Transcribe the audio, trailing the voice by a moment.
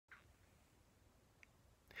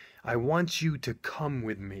I want you to come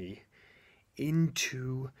with me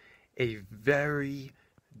into a very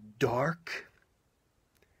dark,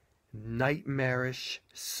 nightmarish,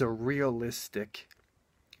 surrealistic,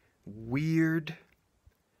 weird,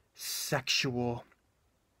 sexual,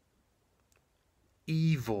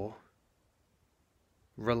 evil,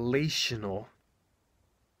 relational,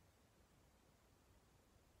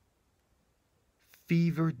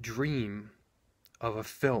 fever dream of a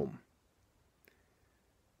film.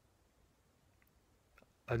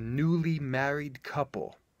 A newly married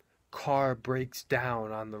couple, car breaks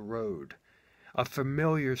down on the road. A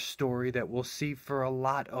familiar story that we'll see for a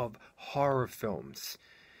lot of horror films.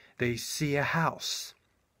 They see a house.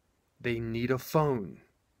 They need a phone.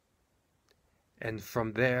 And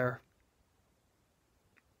from there,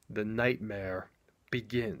 the nightmare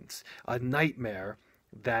begins. A nightmare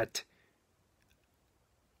that,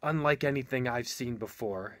 unlike anything I've seen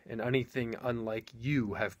before, and anything unlike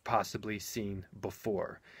you have possibly seen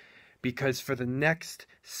before. Because for the next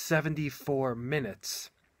 74 minutes,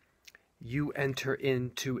 you enter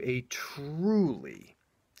into a truly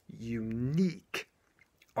unique,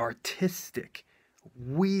 artistic,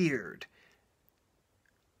 weird,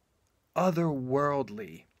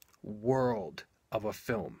 otherworldly world of a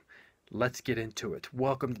film. Let's get into it.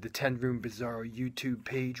 Welcome to the 10 Room Bizarro YouTube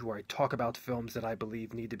page, where I talk about films that I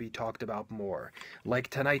believe need to be talked about more. Like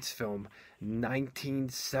tonight's film,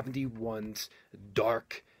 1971's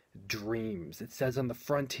Dark Dreams. It says on the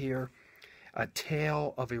front here, a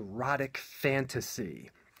tale of erotic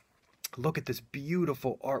fantasy. Look at this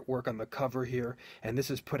beautiful artwork on the cover here, and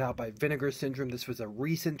this is put out by Vinegar Syndrome. This was a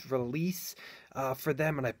recent release for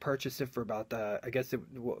them, and I purchased it for about, I guess it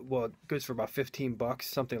goes for about 15 bucks,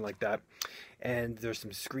 something like that. And there's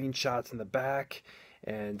some screenshots in the back,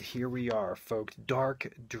 and here we are, folks.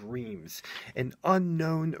 Dark Dreams, an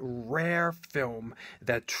unknown, rare film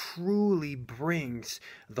that truly brings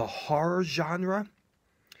the horror genre,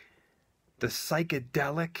 the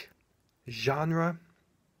psychedelic genre,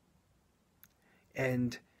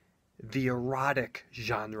 and the erotic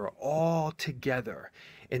genre all together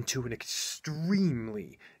into an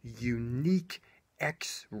extremely unique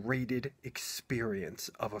X-rated experience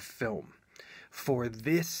of a film. For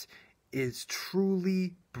this is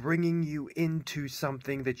truly bringing you into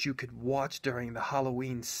something that you could watch during the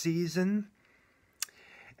Halloween season,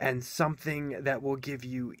 and something that will give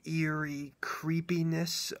you eerie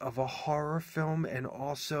creepiness of a horror film, and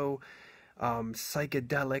also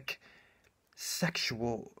psychedelic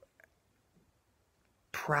sexual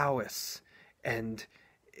prowess and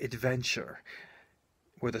adventure,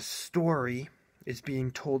 where the story is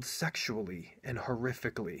being told sexually and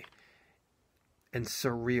horrifically and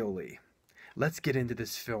surreally. Let's get into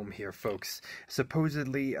this film here, folks.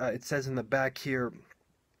 Supposedly, it says in the back here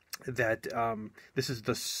that this is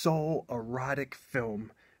the sole erotic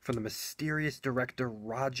film from the mysterious director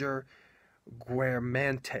Roger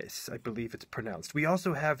Guermantes, I believe it's pronounced. We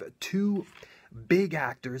also have two big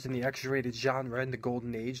actors in the X-rated genre in the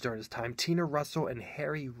golden age during his time, Tina Russell and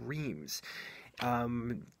Harry Reams.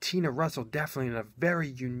 Tina Russell definitely in a very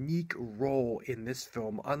unique role in this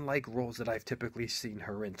film, unlike roles that I've typically seen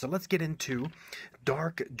her in. So let's get into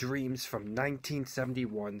Dark Dreams from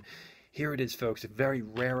 1971. Here it is, folks, a very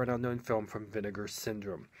rare and unknown film from Vinegar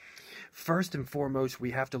Syndrome. First and foremost,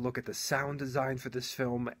 we have to look at the sound design for this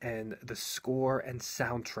film and the score and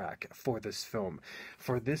soundtrack for this film.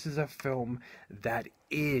 For this is a film that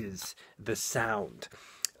is the sound.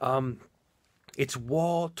 It's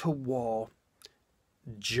wall-to-wall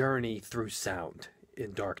journey through sound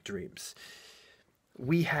in Dark Dreams.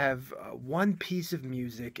 We have one piece of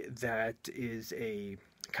music that is a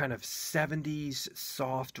kind of 70s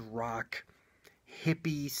soft rock,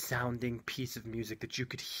 hippie sounding piece of music that you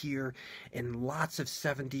could hear in lots of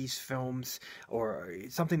 70s films, or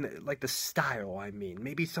something that, like the style, I mean.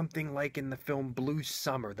 Maybe something like in the film Blue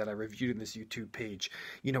Summer that I reviewed in this YouTube page.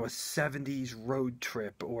 You know, a 70s road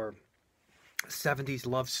trip, or 70s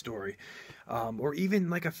love story, or even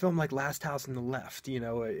like a film like Last House on the Left. You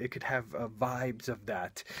know, it could have vibes of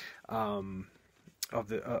that, of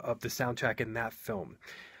the soundtrack in that film.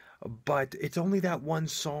 But it's only that one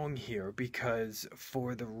song here, because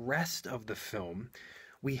for the rest of the film,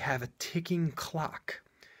 we have a ticking clock.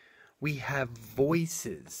 We have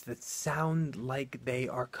voices that sound like they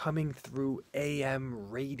are coming through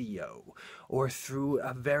AM radio or through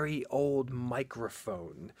a very old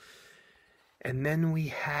microphone. And then we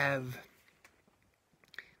have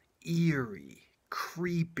eerie,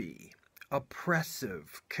 creepy,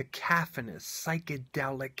 oppressive, cacophonous,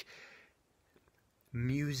 psychedelic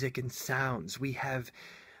music and sounds. We have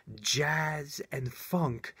jazz and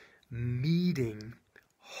funk meeting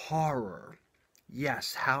horror.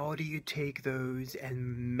 Yes, how do you take those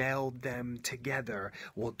and meld them together?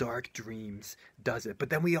 Well, Dark Dreams does it. But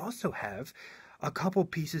then we also have a couple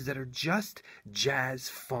pieces that are just jazz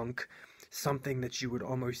funk, something that you would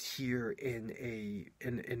almost hear in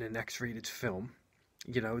an X-rated film.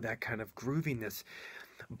 You know, that kind of grooviness.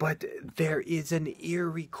 But there is an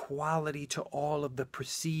eerie quality to all of the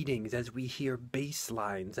proceedings as we hear bass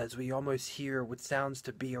lines, as we almost hear what sounds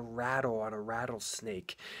to be a rattle on a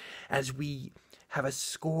rattlesnake, as we have a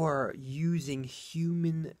score using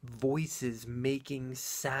human voices making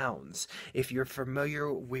sounds. If you're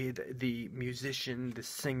familiar with the musician, the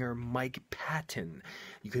singer Mike Patton,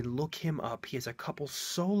 you can look him up. He has a couple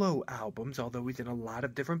solo albums, although he's in a lot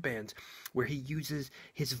of different bands, where he uses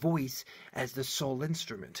his voice as the sole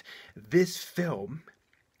instrument. This film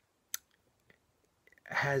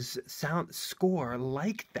has sound score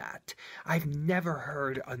like that. I've never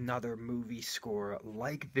heard another movie score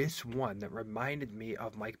like this one that reminded me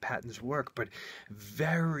of Mike Patton's work, but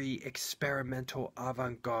very experimental,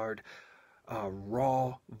 avant-garde,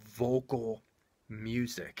 raw vocal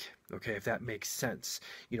music. Okay, if that makes sense.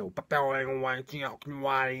 You know,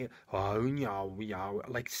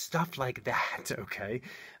 like stuff like that, okay?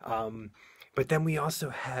 But then we also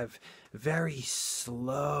have very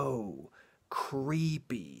slow,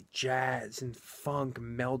 creepy jazz and funk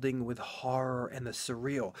melding with horror and the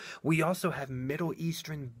surreal. We also have Middle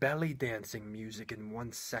Eastern belly dancing music in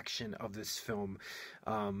one section of this film.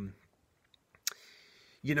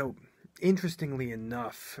 You know, interestingly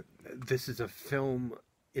enough, this is a film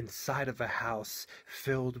inside of a house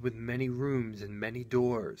filled with many rooms and many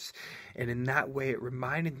doors. And in that way, it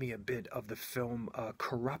reminded me a bit of the film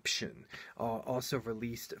Corruption, also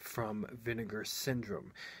released from Vinegar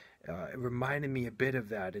Syndrome. It reminded me a bit of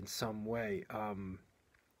that in some way.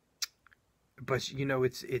 But you know,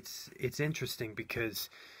 it's interesting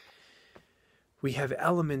because we have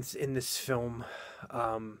elements in this film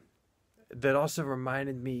that also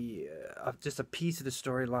reminded me of just a piece of the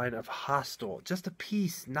storyline of Hostel. Just a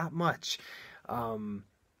piece, not much.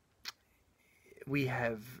 We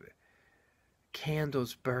have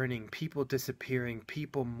candles burning, people disappearing,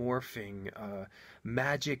 people morphing,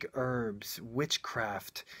 magic herbs,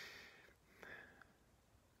 witchcraft,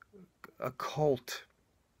 occult,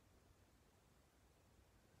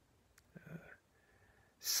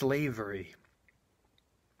 slavery.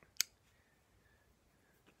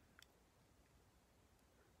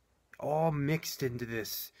 All mixed into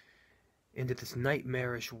this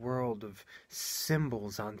nightmarish world of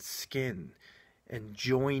symbols on skin and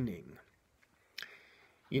joining.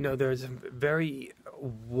 You know, there's a very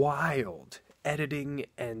wild editing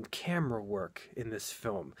and camera work in this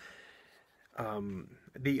film.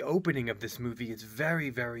 The opening of this movie is very,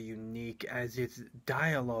 very unique, as it's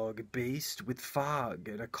dialogue based with fog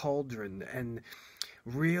and a cauldron, and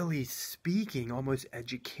really speaking almost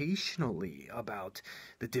educationally about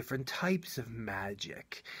the different types of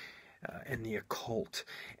magic and the occult.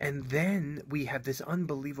 And then we have this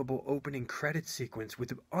unbelievable opening credit sequence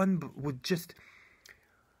with just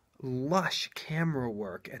lush camera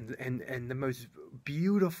work and the most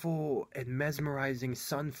beautiful and mesmerizing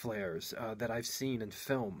sun flares that I've seen in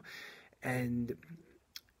film, and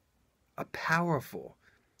a powerful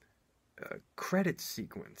credit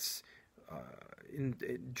sequence in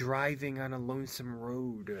driving on a lonesome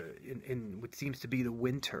road in what seems to be the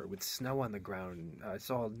winter with snow on the ground. I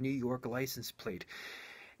saw a New York license plate.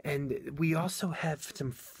 And we also have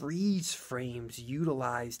some freeze frames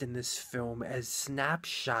utilized in this film as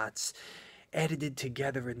snapshots edited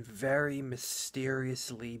together in very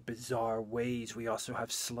mysteriously bizarre ways. We also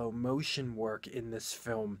have slow motion work in this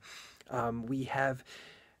film. We have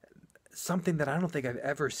something that I don't think I've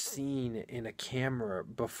ever seen in a camera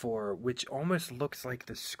before, which almost looks like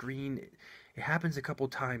the screen. It happens a couple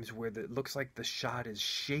times where it looks like the shot is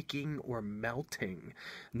shaking or melting.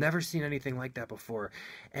 Never seen anything like that before.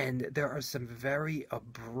 And there are some very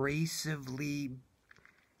abrasively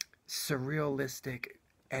surrealistic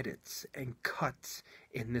edits and cuts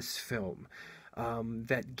in this film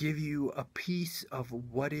that give you a piece of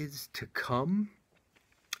what is to come,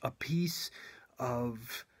 a piece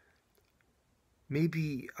of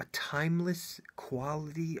maybe a timeless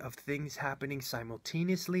quality of things happening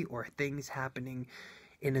simultaneously, or things happening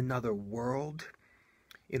in another world,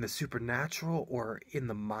 in the supernatural, or in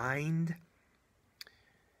the mind,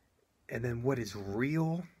 and then what is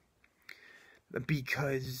real.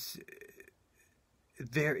 Because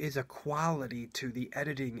there is a quality to the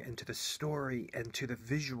editing and to the story and to the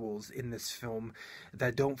visuals in this film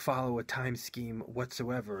that don't follow a time scheme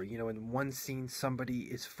whatsoever. You know, in one scene, somebody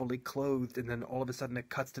is fully clothed, and then all of a sudden it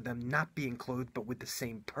cuts to them not being clothed, but with the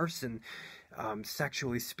same person,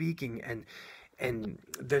 sexually speaking. And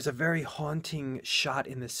there's a very haunting shot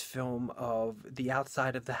in this film of the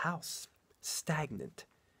outside of the house, stagnant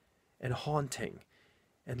and haunting,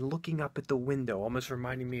 and looking up at the window, almost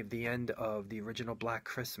reminding me of the end of the original Black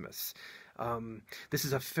Christmas. This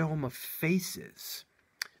is a film of faces.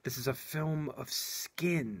 This is a film of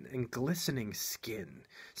skin and glistening skin,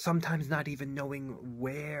 sometimes not even knowing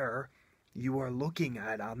where you are looking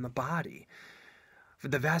at on the body. For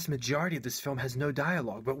the vast majority of this film has no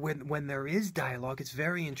dialogue, but when there is dialogue, it's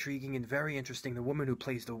very intriguing and very interesting. The woman who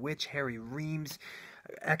plays the witch, Harry Reams,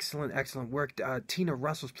 excellent work. Tina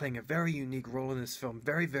Russell's playing a very unique role in this film,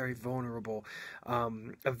 very, very vulnerable,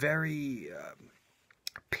 a very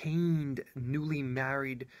pained, newly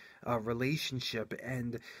married relationship,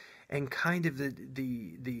 and kind of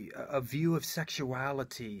a view of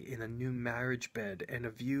sexuality in a new marriage bed, and a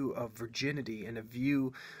view of virginity, and a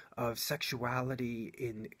view of sexuality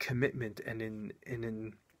in commitment, and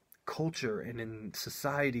in culture, and in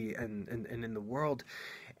society, and in the world.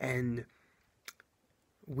 And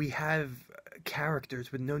we have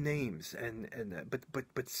characters with no names,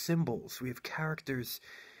 but symbols. We have characters.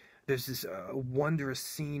 There's this wondrous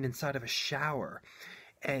scene inside of a shower,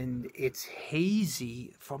 and it's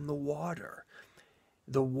hazy from the water.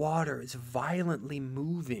 The water is violently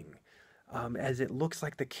moving, as it looks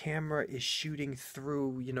like the camera is shooting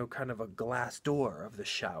through, you know, kind of a glass door of the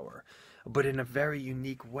shower, but in a very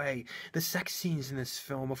unique way. The sex scenes in this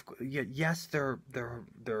film, yes, they're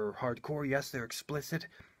hardcore, yes, they're explicit,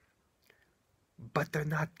 but they're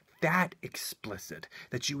not that explicit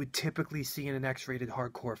that you would typically see in an X-rated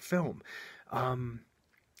hardcore film.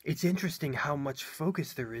 It's interesting how much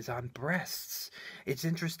focus there is on breasts. It's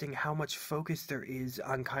interesting how much focus there is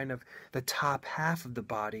on kind of the top half of the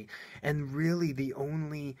body, and really the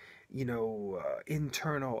only, you know,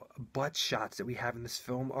 internal butt shots that we have in this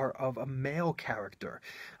film are of a male character,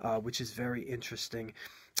 which is very interesting.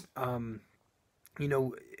 You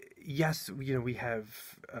know, yes, you know, we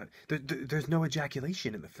have, there's no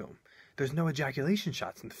ejaculation in the film. There's no ejaculation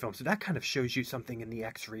shots in the film, so that kind of shows you something in the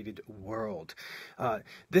X-rated world.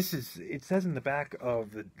 It says in the back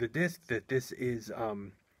of the disc that this is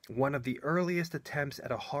one of the earliest attempts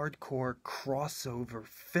at a hardcore crossover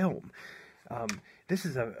film. This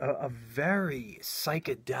is a very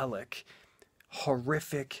psychedelic,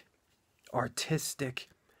 horrific, artistic,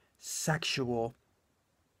 sexual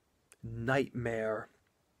nightmare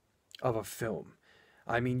of a film.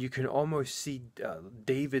 I mean, you can almost see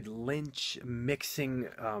David Lynch mixing,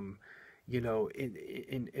 you know,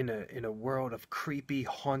 in a world of creepy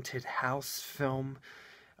haunted house film,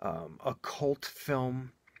 occult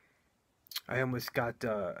film. I almost got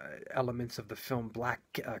elements of the film Black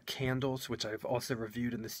Candles, which I've also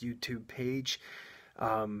reviewed in this YouTube page.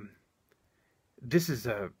 This is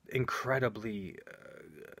a incredibly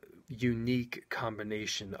unique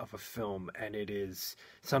combination of a film, and it is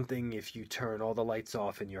something, if you turn all the lights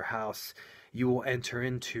off in your house, you will enter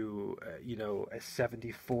into you know, a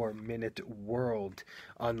 74-minute world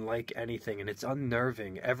unlike anything, and it's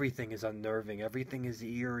unnerving. Everything is unnerving, everything is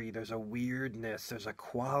eerie. There's a weirdness, there's a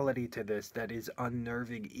quality to this that is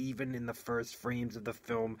unnerving, even in the first frames of the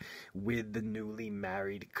film with the newly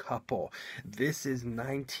married couple. This is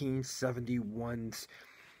 1971's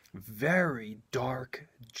very dark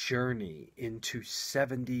journey into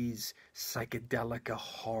 70s psychedelic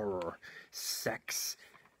horror, sex,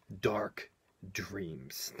 dark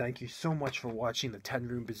dreams. Thank you so much for watching the 10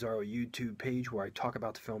 Room Bizarro YouTube page, where I talk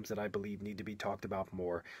about the films that I believe need to be talked about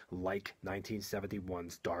more, like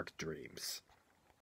 1971's Dark Dreams.